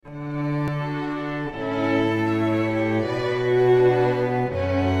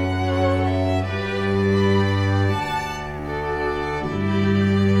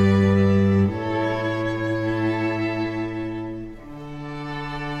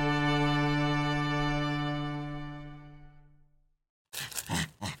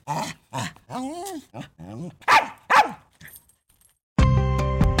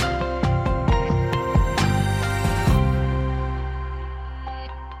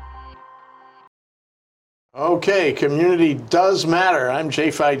Okay, community does matter. I'm Jay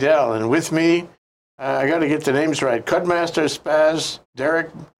Fidel, and with me, I got to get the names right. Cudmaster Spaz, Derek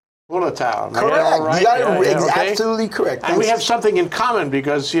Bullatow. Correct. Right? You got it okay. absolutely correct. And we have something in common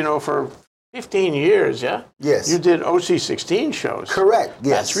because, for 15 years, Yes. you did OC16 shows. Correct,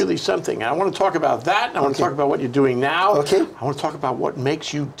 yes. That's really something. I want to talk about that. I want to talk about what you're doing now. Okay. I want to talk about what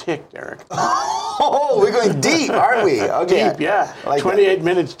makes you tick, Derek. Oh, we're going deep, aren't we? Okay. Deep, yeah. Like 28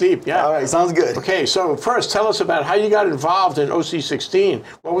 minutes deep, yeah. All right, sounds good. Okay, so first, tell us about how you got involved in OC16.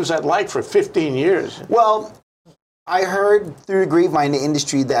 What was that like for 15 years? Well, I heard through the grapevine in the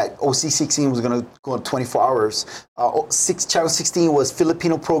industry that OC16 was going to go 24 hours. Channel 16 was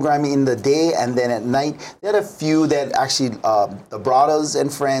Filipino programming in the day, and then at night, they had a few that actually, the Brothers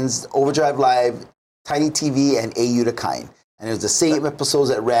and Friends, Overdrive Live, Tiny TV, and AU the Kind. And it was the same episodes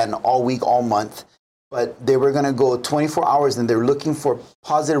that ran all week, all month. But they were going to go 24 hours, and they're looking for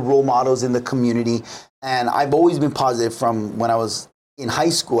positive role models in the community. And I've always been positive from when I was in high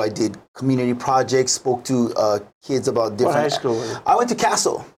school. I did community projects, spoke to kids about different... What high school were you? I went to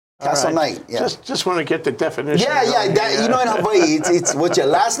Castle Knight. Yeah. Just want to get the definition. Yeah. In Hawaii, it's what's your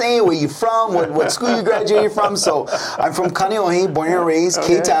last name, where you from, what school you graduated from. So I'm from Kaneohe, born and raised,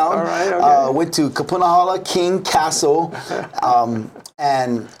 K-Town. All right, okay. Went to Kapunahala, King, Castle,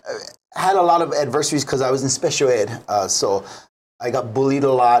 and had a lot of adversities because I was in special ed. So I got bullied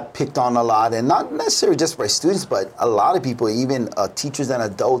a lot, picked on a lot, and not necessarily just by students, but a lot of people, even teachers and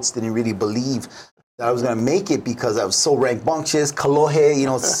adults, didn't really believe that I was going to make it because I was so rambunctious, kalohe,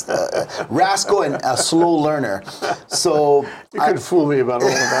 rascal, and a slow learner. So you couldn't fool me about all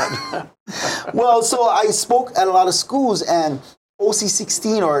of that. Well, so I spoke at a lot of schools, and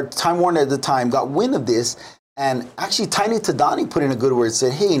OC16 or Time Warner at the time got wind of this. And actually, Tiny Tadani put in a good word,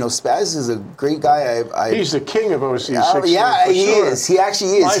 said, hey, Spaz is a great guy. He's the king of OC16. Yeah, he sure. is. He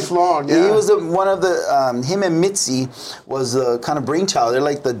actually is. Lifelong, yeah. He was one of the, him and Mitzi was the kind of brainchild. They're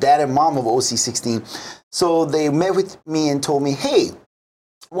like the dad and mom of OC16. So they met with me and told me, hey,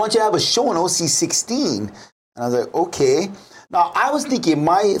 why don't you have a show on OC16? And I was like, okay. Now, I was thinking,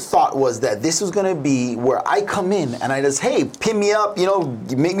 my thought was that this was going to be where I come in and I just, hey, pin me up,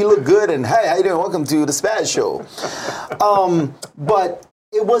 make me look good, and hey, how you doing? Welcome to the Spaz Show. But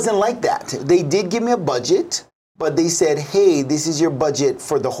it wasn't like that. They did give me a budget, but they said, hey, this is your budget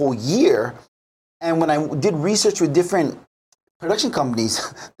for the whole year. And when I did research with different production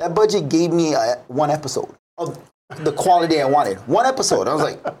companies, that budget gave me one episode of the quality I wanted. One episode. I was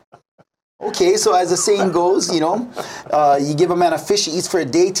like... Okay, so as the saying goes, you give a man a fish, he eats for a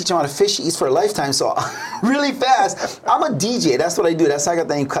day, teach him how to fish, he eats for a lifetime. So really fast, I'm a DJ, that's what I do. That's how I got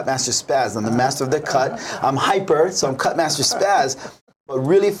the name Cutmaster Spaz. I'm the master of the cut. I'm hyper, so I'm Cutmaster Spaz. But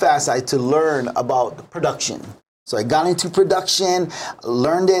really fast, I had to learn about production. So I got into production,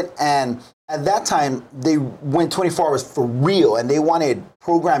 learned it, and at that time, they went 24 hours for real, and they wanted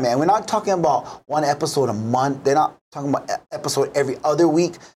programming. And we're not talking about one episode a month. They're not talking about episode every other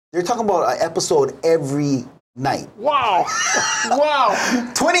week. They're talking about an episode every night. Wow. Wow.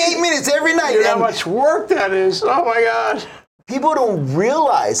 28 minutes every night. You know how much work that is. Oh, my God. People don't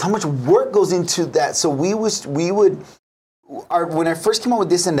realize how much work goes into that. So when I first came out with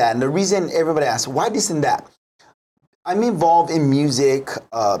This and That, and the reason everybody asks, why This and That? I'm involved in music,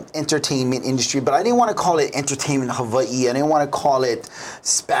 entertainment industry, but I didn't want to call it Entertainment Hawaii. I didn't want to call it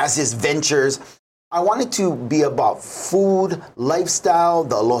Spaz's Ventures. I wanted to be about food, lifestyle,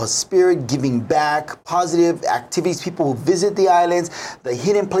 the aloha spirit, giving back, positive activities, people who visit the islands, the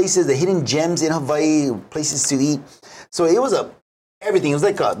hidden places, the hidden gems in Hawaii, places to eat. So it was everything. It was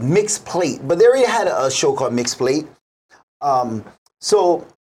like a mixed plate, but they already had a show called Mixed Plate. So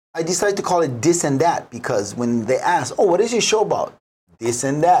I decided to call it Dis and Dat because when they asked, oh, what is your show about? This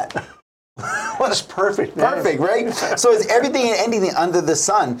and that. That's perfect, man. Perfect, right? So it's everything and anything under the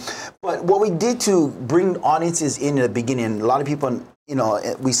sun. But what we did to bring audiences in the beginning, a lot of people,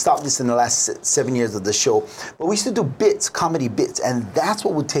 we stopped this in the last 7 years of the show, but we used to do bits, comedy bits, and that's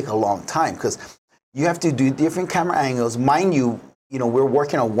what would take a long time because you have to do different camera angles. Mind you, we're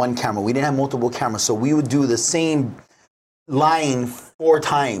working on one camera. We didn't have multiple cameras, so we would do the same line 4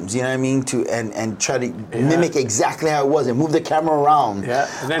 times, you know what I mean, and try to mimic exactly how it was and move the camera around. Yeah,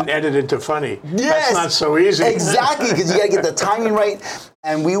 and then edit it to funny. Yes, that's not so easy. Exactly, because you got to get the timing right.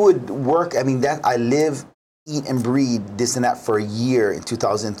 And we would work, I live, eat, and breathe This and That for a year in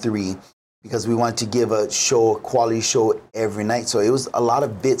 2003 because we wanted to give a quality show every night. So it was a lot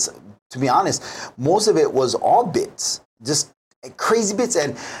of bits. To be honest, most of it was all bits, just crazy bits.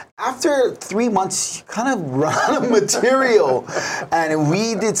 And after 3 months, you kind of run out of material. And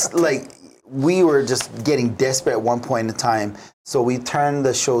we did, we were just getting desperate at one point in time. So we turned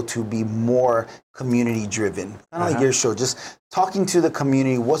the show to be more community driven, kind of like your show, just talking to the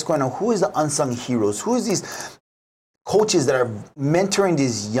community, what's going on, who is the unsung heroes, who is these coaches that are mentoring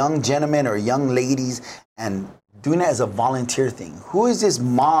these young gentlemen or young ladies and doing that as a volunteer thing. Who is this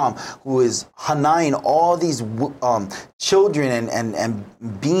mom who is hanaiing all these children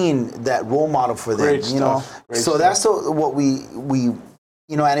and being that role model for them? Great stuff. Know, Great so stuff. that's what we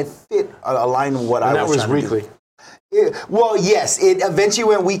and it fit aligned with what and I was that was trying to weekly. do. Well, yes, it eventually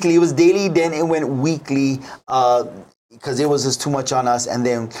went weekly. It was daily, then it went weekly because it was just too much on us, and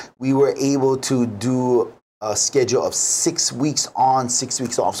then we were able to do a schedule of 6 weeks on, 6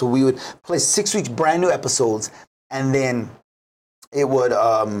 weeks off. So we would play 6 weeks brand new episodes, and then it would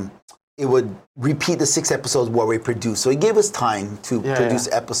repeat the 6 episodes what we produced. So it gave us time to produce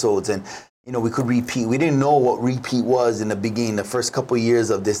episodes, and we could repeat. We didn't know what repeat was in the beginning, the first couple of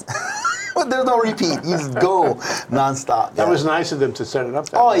years of this. There's no repeat. You just go nonstop. That was nice of them to set it up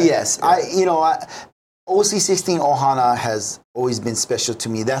that Oh way. yes, OC16 Ohana has always been special to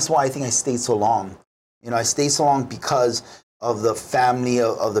me. That's why I think I stayed so long. I stayed so long because of the family,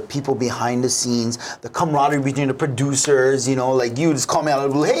 of the people behind the scenes, the camaraderie between the producers, like you just call me out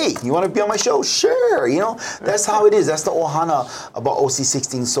of the blue, hey, you want to be on my show? Sure, that's how it is. That's the Ohana about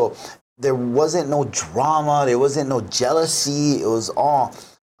OC16. So there wasn't no drama, there wasn't no jealousy. It was all,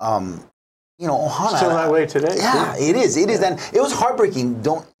 Ohana. Still that way today. Yeah, it is. It is. And it was heartbreaking.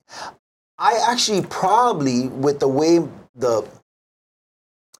 I actually probably, with the way the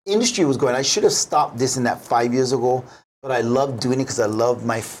industry was going, I should have stopped this and that 5 years ago, but I love doing it because I love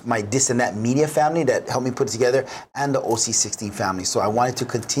my Dis-N-Dat media family that helped me put it together and the OC16 family. So I wanted to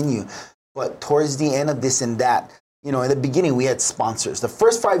continue. But towards the end of Dis-N-Dat, in the beginning we had sponsors. The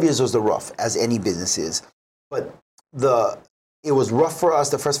first 5 years was the rough, as any business is. But it was rough for us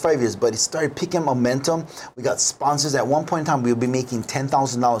the first 5 years, but it started picking momentum. We got sponsors. At one point in time, we would be making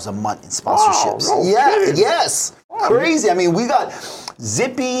 $10,000 a month in sponsorships. Wow, no kidding. Yes. Wow. Crazy. I mean, we got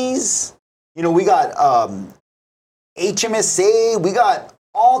Zippies, we got HMSA, we got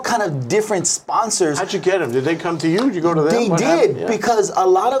all kind of different sponsors. How'd you get them? Did they come to you? Did you go to them? They What did, happened? Yeah. because a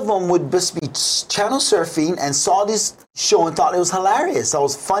lot of them would just be channel surfing and saw this show and thought it was hilarious. It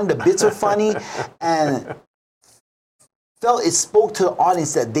was fun. The bits were funny, and felt it spoke to the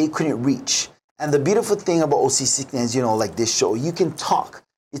audience that they couldn't reach. And the beautiful thing about OC16 is, like this show, you can talk.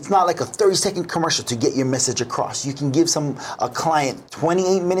 It's not like a 30-second commercial to get your message across. You can give a client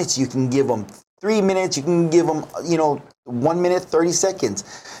 28 minutes. You can give them 3 minutes. You can give them, 1 minute, 30 seconds.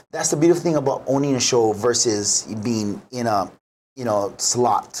 That's the beautiful thing about owning a show versus being in a,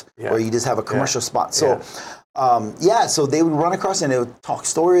 slot where you just have a commercial spot. So, so they would run across and they would talk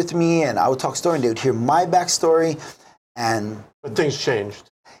story with me, and I would talk story, and they would hear my backstory. But things changed.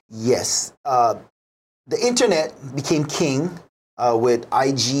 Yes. The internet became king with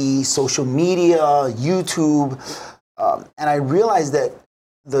IG, social media, YouTube. And I realized that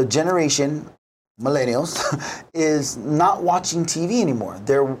the generation, millennials, is not watching TV anymore.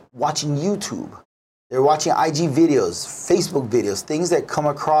 They're watching YouTube. They're watching IG videos, Facebook videos, things that come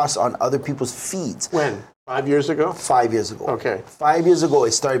across on other people's feeds. When? 5 years ago? 5 years ago. Okay. 5 years ago,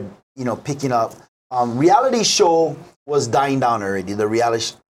 it started, picking up. Reality show was dying down already. The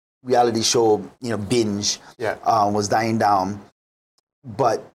reality show, binge was dying down.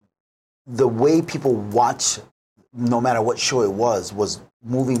 But the way people watch, no matter what show it was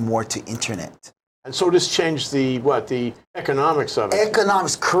moving more to internet. And so this changed the economics of it.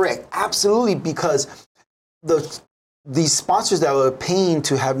 Economics, correct. Absolutely, because these sponsors that were paying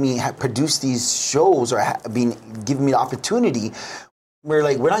to have me produce these shows or giving me the opportunity,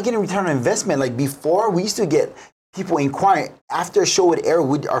 we're not getting return on investment. Like before, we used to get people inquiring after a show would air.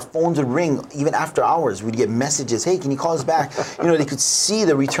 Our phones would ring even after hours. We'd get messages, "Hey, can you call us back?" They could see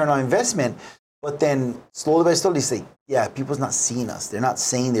the return on investment. But then slowly by slowly, they say, "Yeah, people's not seeing us. They're not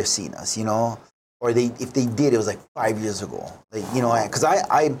saying they're seeing us." Or if they did, it was like 5 years ago. Because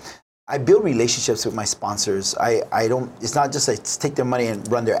I build relationships with my sponsors. I don't. It's not just take their money and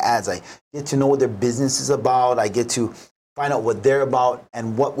run their ads. I get to know what their business is about. I get to find out what they're about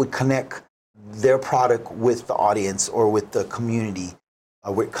and what would connect their product with the audience or with the community,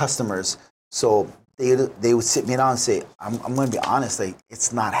 with customers. So they would sit me down and say, I'm going to be honest,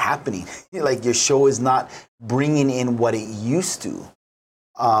 it's not happening. Your show is not bringing in what it used to.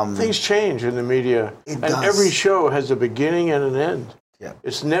 Things change in the media. It and does. every show has a beginning and an end. Yeah.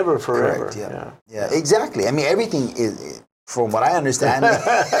 It's never forever. Correct, yeah, exactly. I mean, everything is, from what I understand,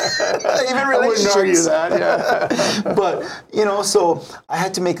 even relationships. I wouldn't argue that, yeah. But, so I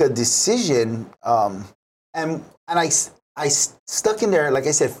had to make a decision, and stuck in there. Like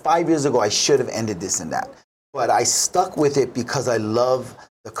I said, 5 years ago, I should have ended Dis-N-Dat. But I stuck with it because I love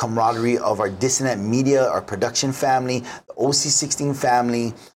the camaraderie of our Dis-N-Dat media, our production family, the OC16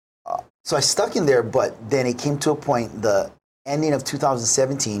 family. So I stuck in there, but then it came to a point, the ending of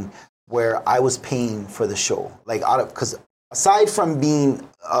 2017, where I was paying for the show. Because aside from being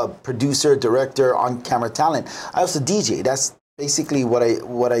a producer, director, on-camera talent, I also DJ. That's basically what I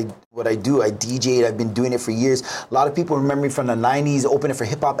do. I DJ. I've been doing it for years. A lot of people remember me from the 90s, opening for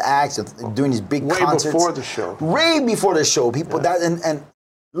hip-hop acts, doing these big concerts. Way before the show. Way before the show. People and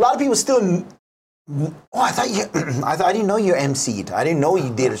a lot of people still. I didn't know you MC'd. I didn't know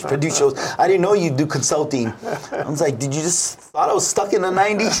you did produce shows. I didn't know you do consulting. I was like, did you just thought I was stuck in the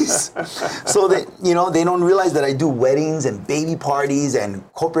 90s? So that, they don't realize that I do weddings and baby parties and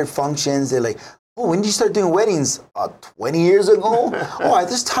corporate functions. They're like, oh, when did you start doing weddings? 20 years ago? Oh, I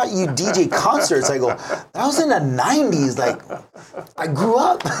just taught you DJ concerts. I go, that was in the 90s. Like, I grew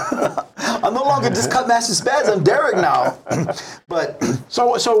up. I'm no longer just Cutmaster Spaz. I'm Derek now. But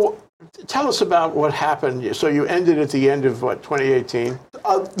so tell us about what happened. So you ended at the end of what, 2018?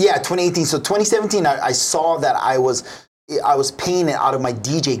 Yeah, 2018. So 2017, I saw that I was paying it out of my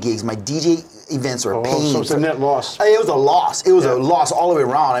DJ gigs. My DJ events were paying. So it's a net loss. It was a loss. It was a loss all the way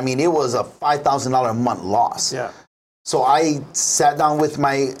around. I mean, it was a $5,000 a month loss. Yeah. So I sat down with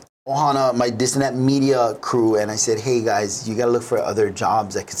my Ohana, my Dis-N-Dat media crew, and I said, hey guys, you got to look for other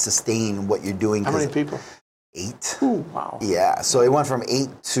jobs that can sustain what you're doing. How many people? 8. Ooh, wow. Yeah. So it went from 8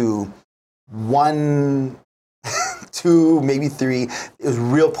 to 1, 2, maybe 3. It was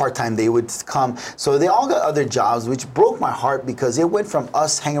real part-time. They would come. So they all got other jobs, which broke my heart because it went from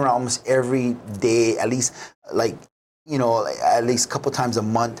us hanging around almost every day, at least at least a couple times a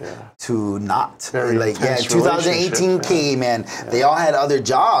month to not. Very intense 2018 came and they all had other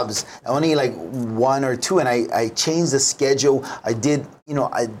jobs. Only like 1 or 2, and I changed the schedule. I did,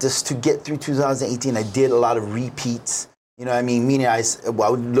 just to get through 2018, I did a lot of repeats. You know what I mean? Meaning I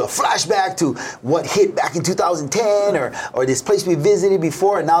would do a flashback to what hit back in 2010 or this place we visited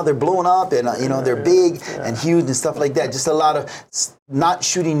before and now they're blowing up and, they're big and huge and stuff like that. Just a lot of not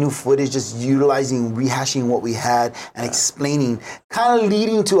shooting new footage, just utilizing, rehashing what we had and explaining, kind of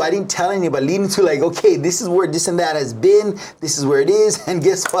leading to, I didn't tell anybody, leading to like, okay, this is where Dis-N-Dat has been. This is where it is. And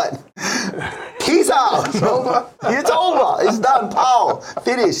guess what? Peace out. It's over. It's over. It's done. Pow.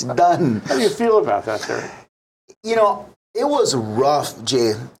 Finished. Done. How do you feel about that, Terry? It was rough,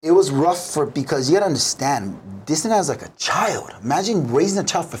 Jay. It was rough because you gotta understand, Dis-N-Dat is like a child. Imagine raising a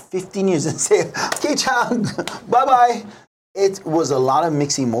child for 15 years and saying, okay, child, bye-bye. It was a lot of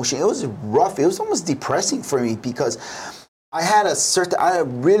mixed emotion. It was rough. It was almost depressing for me because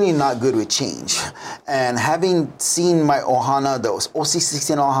I'm really not good with change. And having seen my Ohana, the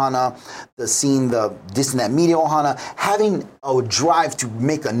OC16 Ohana, seeing the Dis-N-Dat media Ohana, having a drive to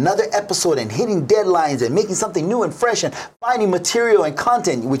make another episode and hitting deadlines and making something new and fresh and finding material and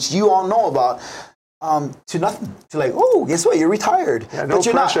content, which you all know about, to nothing. To like, oh, guess what? You're retired. Yeah, no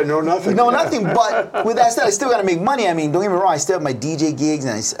pressure, no nothing. No, nothing. But with that said, I still got to make money. I mean, don't get me wrong. I still have my DJ gigs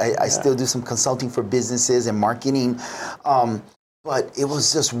and I still do some consulting for businesses and marketing. But it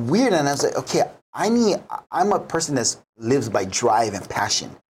was just weird. And I was like, okay, I'm a person that lives by drive and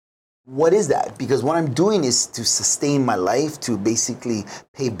passion. What is that? Because what I'm doing is to sustain my life, to basically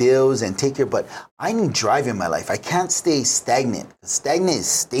pay bills and take care, but I need drive in my life. I can't stay stagnant. Stagnant is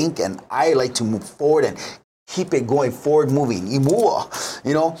stink, and I like to move forward and keep it going forward, moving.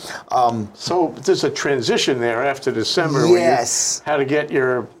 So there's a transition there after December. Yes. Where you had to get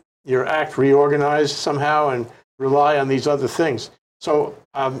your act reorganized somehow and rely on these other things. So,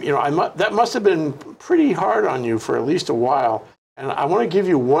 that must have been pretty hard on you for at least a while. And I want to give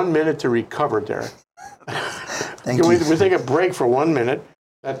you 1 minute to recover, Derek. Thank you. We take a break for 1 minute.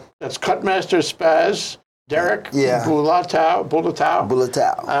 That's Cutmaster Spaz, Derek, Bulatao.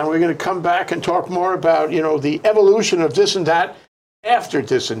 Bulatao. And we're going to come back and talk more about, the evolution of Dis-N-Dat after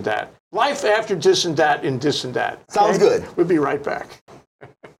Dis-N-Dat. Life after Dis-N-Dat in Dis-N-Dat. Okay? Sounds good. We'll be right back.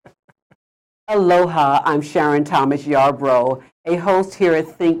 Aloha, I'm Sharon Thomas Yarbrough, a host here at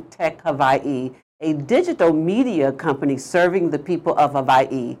Think Tech Hawaii, a digital media company serving the people of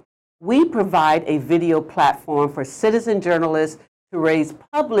Hawaii. We provide a video platform for citizen journalists to raise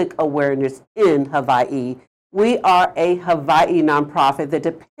public awareness in Hawaii. We are a Hawaii nonprofit that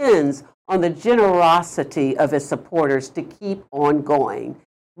depends on the generosity of its supporters to keep on going.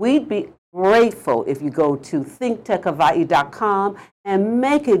 We'd be grateful if you go to thinktechhawaii.com and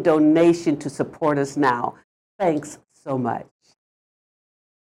make a donation to support us now. Thanks so much.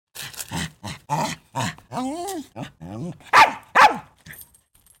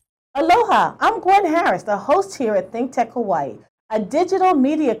 Aloha, I'm Gwen Harris, the host here at Think Tech Hawaii, a digital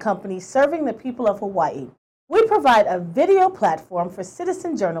media company serving the people of Hawaii. We provide a video platform for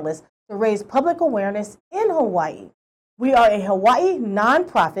citizen journalists to raise public awareness in Hawaii. We are a Hawaii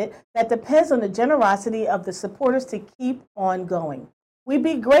nonprofit that depends on the generosity of the supporters to keep on going. We'd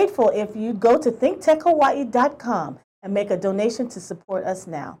be grateful if you'd go to thinktechhawaii.com and make a donation to support us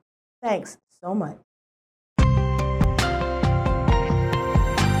now. Thanks so much.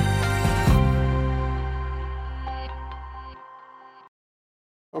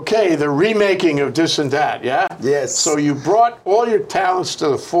 Okay, the remaking of Dis-N-Dat, yeah? Yes. So you brought all your talents to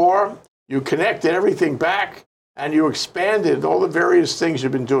the fore, you connected everything back, and you expanded all the various things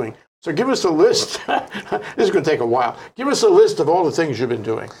you've been doing. So give us a list. This is going to take a while. Give us a list of all the things you've been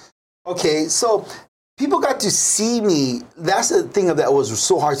doing. Okay, so people got to see me. That's the thing that was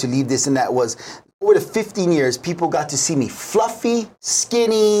so hard to leave Dis-N-Dat was over the 15 years, people got to see me fluffy,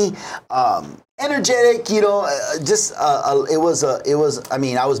 skinny, energetic, you know, I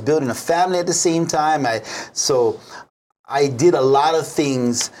mean, I was building a family at the same time. So I did a lot of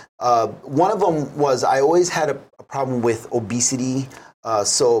things. One of them was I always had a problem with obesity.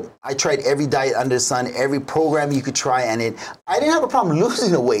 So I tried every diet under the sun, every program you could try, and I didn't have a problem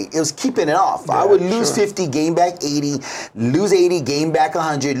losing the weight. It was keeping it off. Yeah, I would lose 50, gain back 80, lose 80, gain back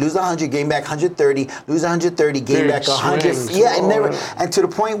 100, lose 100, gain back 130, lose 130, gain back 100. Yeah, and never. And to the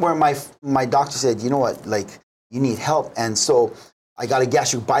point where my doctor said, you know what, like you need help, and so I got a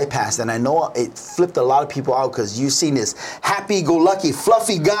gastric bypass, and I know it flipped a lot of people out because you've seen this happy-go-lucky,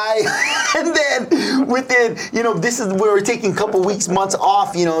 fluffy guy, and then within, you know, this is where we're taking a couple weeks, months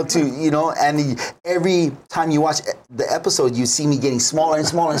off, you know, and every time you watch the episode, you see me getting smaller and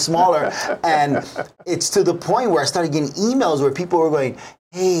smaller and smaller, and it's to the point where I started getting emails where people were going,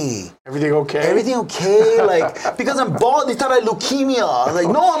 hey, everything okay? Everything okay? Like, because I'm bald, they thought I had leukemia. I was like,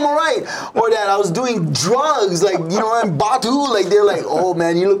 no, I'm all right. Or that I was doing drugs, like, you know, and Batu, like, they're like, oh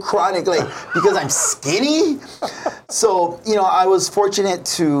man, you look chronic, like, because I'm skinny. So, you know, I was fortunate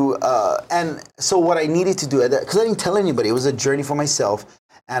to, and so what I needed to do, because I didn't tell anybody, it was a journey for myself.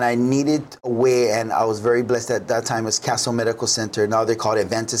 And I needed a way, and I was very blessed at that time. It was Castle Medical Center. Now they call it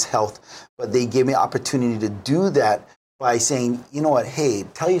Adventist Health. But they gave me an opportunity to do that by saying, you know what, hey,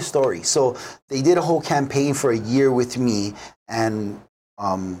 tell your story. So they did a whole campaign for a year with me, and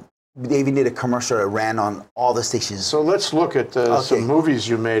they even did a commercial that ran on all the stations. So let's look at some movies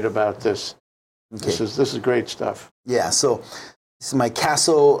you made about this. Okay. This is great stuff. Yeah, so this is my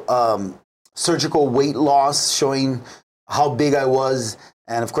Castle surgical weight loss, showing how big I was.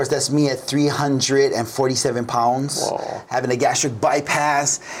 And of course, that's me at 347 pounds, having a gastric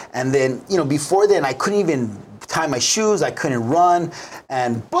bypass. And then, you know, before then, I couldn't even tie my shoes, I couldn't run,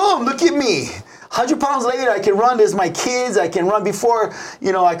 and boom, look at me. 100 pounds later, I can run. There's my kids. I can run. Before,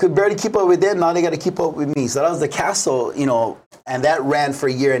 you know, I could barely keep up with them. Now they got to keep up with me. So that was the Castle, you know, and that ran for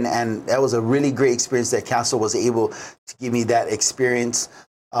a year, and that was a really great experience that Castle was able to give me that experience.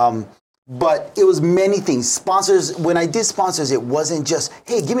 But it was many things. Sponsors, when I did sponsors, it wasn't just,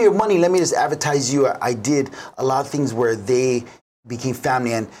 hey, give me your money, let me just advertise you. I did a lot of things where they became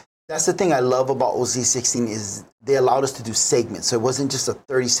family, and that's the thing I love about OC16 is they allowed us to do segments. So it wasn't just a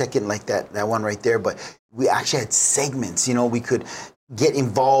 30-second like that one right there, but we actually had segments. You know, we could get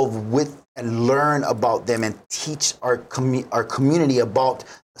involved with and learn about them and teach our community about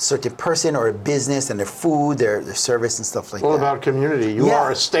a certain person or a business and their food, their service and stuff like that. All about community. You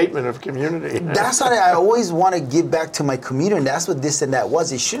are a statement of community. That's what I always want to give back to my community. And that's what Dis-N-Dat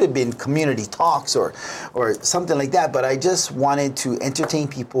was. It should have been community talks or something like that. But I just wanted to entertain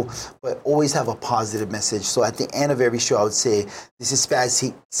people, but always have a positive message. So at the end of every show, I would say, this is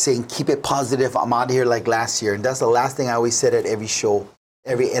Spaz saying, keep it positive. I'm out of here like last year. And that's the last thing I always said at every show,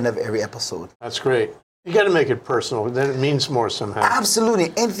 every end of every episode. That's great. You got to make it personal. Then it means more somehow.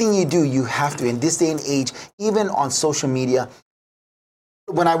 Absolutely. Anything you do, you have to. In this day and age, even on social media,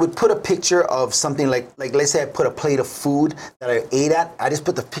 when I would put a picture of something like let's say I put a plate of food that I ate at, I just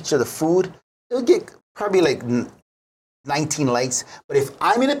put the picture of the food, it would get probably like 19 likes. But if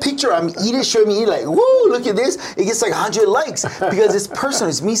I'm in a picture, I'm eating, showing me, like, woo, look at this, it gets like 100 likes because it's personal.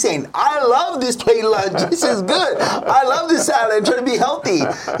 It's me saying, I love this plate lunch. This is good. I love this salad. I'm trying to be healthy.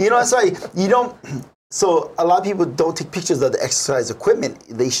 You know, so a lot of people don't take pictures of the exercise equipment.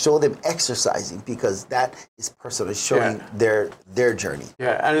 They show them exercising because that is personal. It's showing their journey.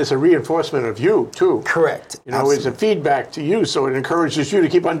 Yeah, and it's a reinforcement of you, too. Correct. You know, Absolutely. It's a feedback to you, so it encourages you to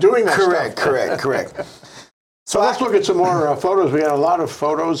keep on doing that Correct. So let's look at some more photos. We got a lot of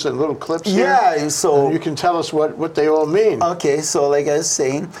photos and little clips here. Yeah, so you can tell us what they all mean. Okay, so like I was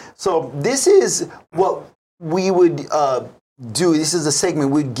saying, so this is what we would do, this is a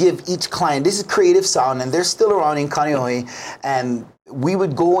segment, we'd give each client, this is Creative Sound, and they're still around in Kaneohe, and we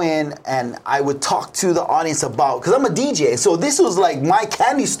would go in and I would talk to the audience about, because I'm a DJ, so this was like my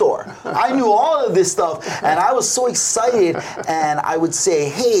candy store. I knew all of this stuff, and I was so excited, and I would say,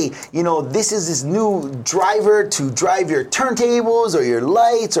 hey, you know, this is this new driver to drive your turntables or your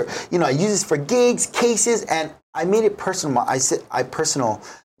lights, or, you know, I use this for gigs, cases, and I made it personal. Personal,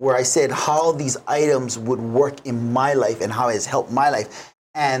 where I said how these items would work in my life and how it has helped my life.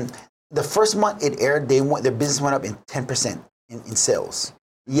 And the first month it aired, their business went up in 10%. In sales.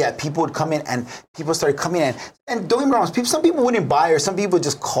 Yeah, people would come in and people started coming in. And don't get me wrong, some people wouldn't buy or some people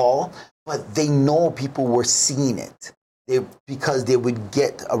just call, but they know people were seeing it. Because they would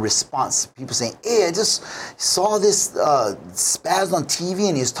get a response. People saying, hey, I just saw this spaz on TV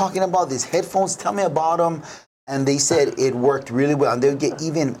and he was talking about these headphones. Tell me about them. And they said it worked really well. And they would get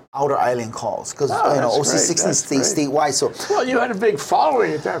even outer island calls because OC16 stays statewide. So, well, you had a big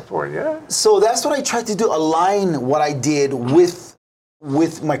following at that point, yeah? So that's what I tried to do, align what I did with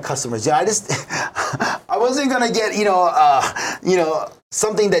my customers. Yeah, I wasn't going to get,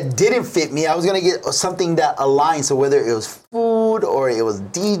 something that didn't fit me. I was going to get something that aligned. So whether it was food or it was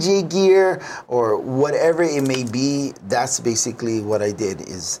DJ gear or whatever it may be, that's basically what I did,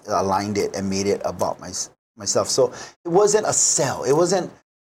 is aligned it and made it about myself. So it wasn't a sell. It wasn't.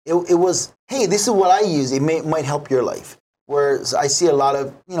 It was, hey, this is what I use. It might help your life. Whereas I see a lot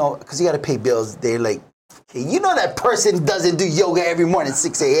of, because you got to pay bills. They're like, okay, that person doesn't do yoga every morning at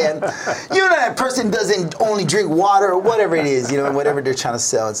 6 a.m. That person doesn't only drink water or whatever it is. Whatever they're trying to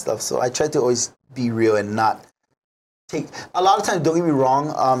sell and stuff. So I try to always be real and not take. A lot of times, don't get me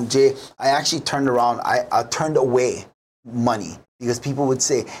wrong, Jay. I actually turned around. I turned away money. Because people would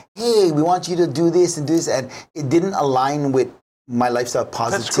say, hey, we want you to do this and do this. And it didn't align with my lifestyle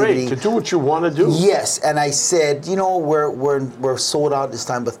positivity. That's great, to do what you want to do. Yes. And I said, we're sold out this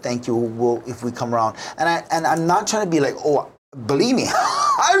time, but thank you if we come around. And I'm not trying to be like, oh, believe me,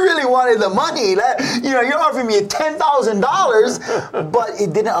 I really wanted the money. You're offering me $10,000, but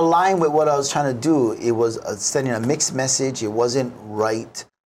it didn't align with what I was trying to do. It was sending a mixed message. It wasn't right.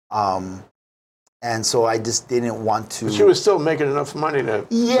 And so I just didn't want to. But you were still making enough money to.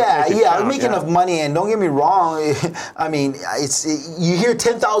 Yeah, I was making enough money, and don't get me wrong. I mean, you hear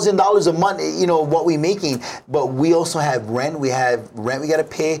 $10,000 a month, what we're making, but we also have rent. We got to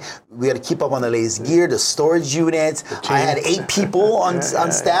pay. We got to keep up on the latest gear, the storage units. I had 8 people on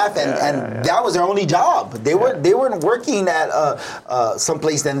staff, and that was their only job. They weren't working at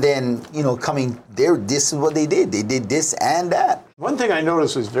someplace and then coming there. This is what they did. They did this and that. One thing I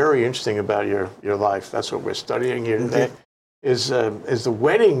noticed was very interesting about your life, that's what we're studying here today, is the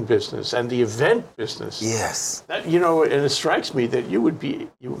wedding business and the event business. Yes. That, and it strikes me that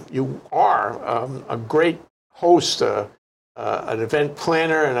you are a great host, an event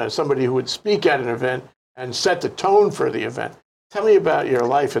planner, and somebody who would speak at an event and set the tone for the event. Tell me about your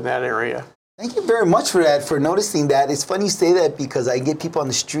life in that area. Thank you very much for that, for noticing that. It's funny you say that because I get people on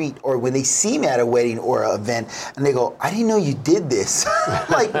the street or when they see me at a wedding or an event and they go, I didn't know you did this.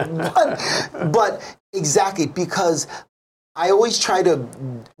 Like, what? But exactly, because I always try to,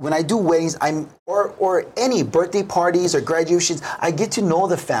 when I do weddings, or any birthday parties or graduations, I get to know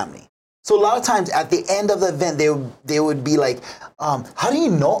the family. So a lot of times at the end of the event, they would be like, how do you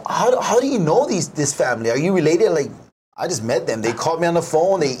know? How do you know this family? Are you related? Like, I just met them. They called me on the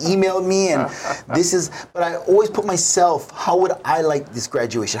phone. They emailed me, and but I always put myself, how would I like this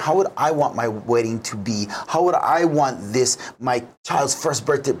graduation? How would I want my wedding to be? How would I want my child's first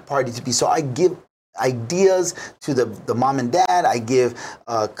birthday party to be? So I give ideas to the mom and dad. I give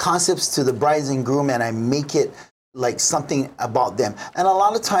concepts to the brides and groom, and I make it like something about them. And a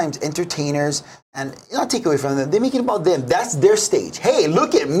lot of times entertainers, and not take away from them, they make it about them. That's their stage. Hey,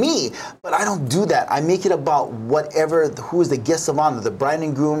 look at me. But I don't do that. I make it about who is the guest of honor, the bride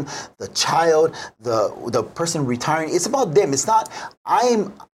and groom, the child, the person retiring. It's about them. It's not,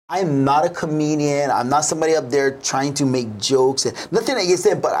 I'm not a comedian. I'm not somebody up there trying to make jokes and nothing against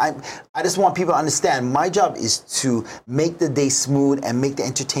them, but I just want people to understand my job is to make the day smooth and make the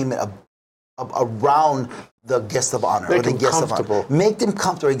entertainment around the guest of honor. Make or the them guest comfortable. Of honor. Make them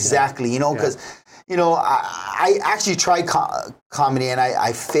comfortable, exactly. Because, I actually tried comedy and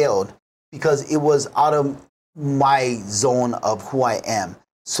I failed because it was out of my zone of who I am.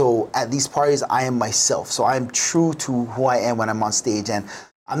 So at these parties, I am myself. So I'm true to who I am when I'm on stage. And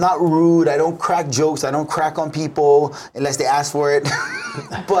I'm not rude. I don't crack jokes. I don't crack on people unless they ask for it.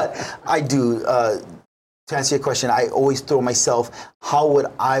 But I do. To answer your question, I always throw myself, how would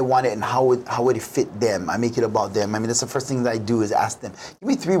I want it and how would it fit them? I make it about them. I mean, that's the first thing that I do is ask them, give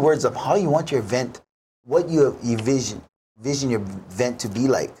me 3 words of how you want your event, what you envision vision your event to be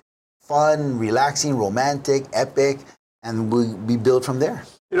like. Fun, relaxing, romantic, epic, and we build from there.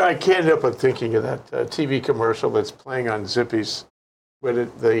 You know, I can't help but thinking of that TV commercial that's playing on Zippy's, where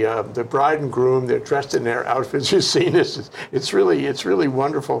the bride and groom, they're dressed in their outfits. You've seen this. It's really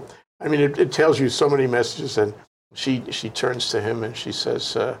wonderful. I mean, it tells you so many messages. And she turns to him and she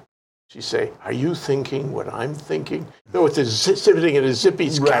says, "Are you thinking what I'm thinking?" No, it's sitting at a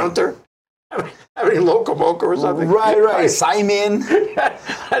Zippy's counter, having loco moco or something. Right. Simon.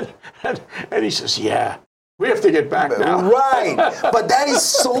 and he says, "Yeah. We have to get back now." Right. But that is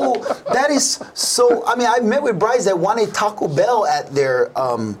so, I mean, I've met with brides that wanted Taco Bell at their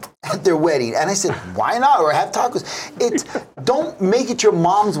wedding. And I said, why not? Or have tacos. Don't make it your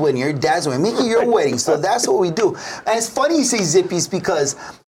mom's wedding, your dad's wedding. Make it your wedding. So that's what we do. And it's funny you say Zippy's because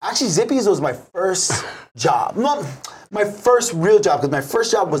actually Zippy's was my first job. Not my first real job, because my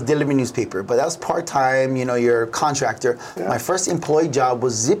first job was delivering newspaper. But that was part-time, you know, you're a contractor. Yeah. My first employee job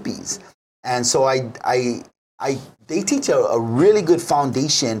was Zippy's. And so they teach a really good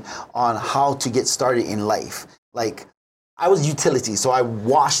foundation on how to get started in life. Like, I was utility, so I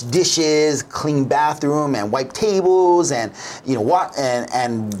washed dishes, clean bathroom, and wipe tables, and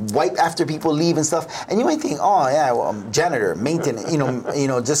and wipe after people leave and stuff. And you might think, oh yeah, well, I'm janitor, maintenance,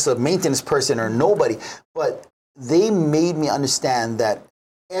 just a maintenance person or nobody. But they made me understand that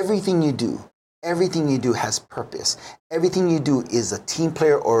everything you do has purpose. Everything you do is a team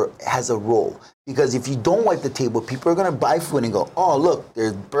player or has a role. Because if you don't wipe the table, people are going to buy food and go, oh, look,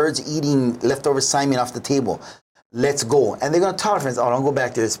 there's birds eating leftover salmon off the table. Let's go. And they're going to tell their friends, oh, don't go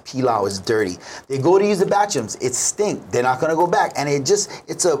back there. It's pilau. It's dirty. They go to use the bathrooms. It stinks. They're not going to go back. And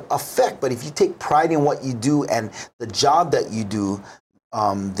it's a effect. But if you take pride in what you do and the job that you do,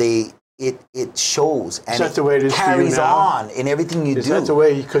 it shows and it carries on in everything you do. Is that the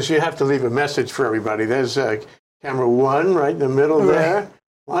way? Because you have to leave a message for everybody. There's camera one right in the middle there.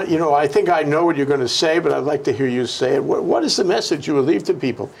 Well, I think I know what you're going to say, but I'd like to hear you say it. What is the message you would leave to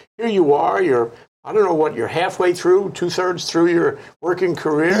people? Here you are. I don't know what, you're halfway through, 2/3 through your working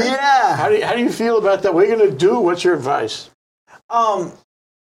career. Yeah. How do you feel about that? What are you going to do? What's your advice? I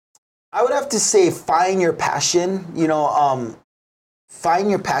would have to say find your passion. Find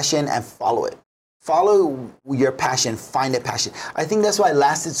your passion and follow it. Follow your passion, find a passion. I think that's why I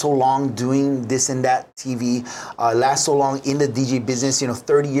lasted so long doing Dis-N-Dat TV, last so long in the DJ business,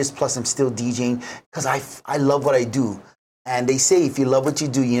 30 years plus I'm still DJing, because I love what I do. And they say if you love what you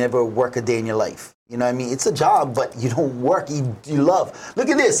do, you never work a day in your life. You know what I mean? It's a job, but you don't work, you love. Look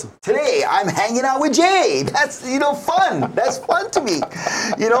at this. Today, I'm hanging out with Jay. That's, fun. That's fun to me,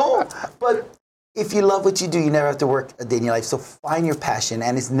 But if you love what you do, you never have to work a day in your life. So find your passion,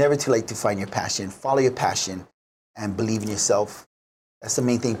 and it's never too late to find your passion. Follow your passion and believe in yourself. That's the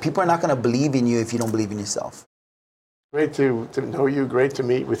main thing. People are not going to believe in you if you don't believe in yourself. Great to know you. Great to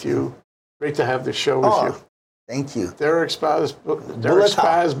meet with you. Great to have the show with you. Thank you. Derek Spaz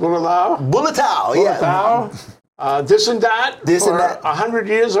Bulatao. Yeah. Dis-N-Dat. Dis-N-Dat. 100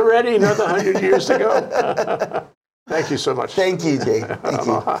 years already, another 100 years to go. Thank you so much. Thank you, Jay. Thank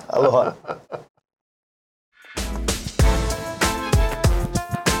you. Aloha.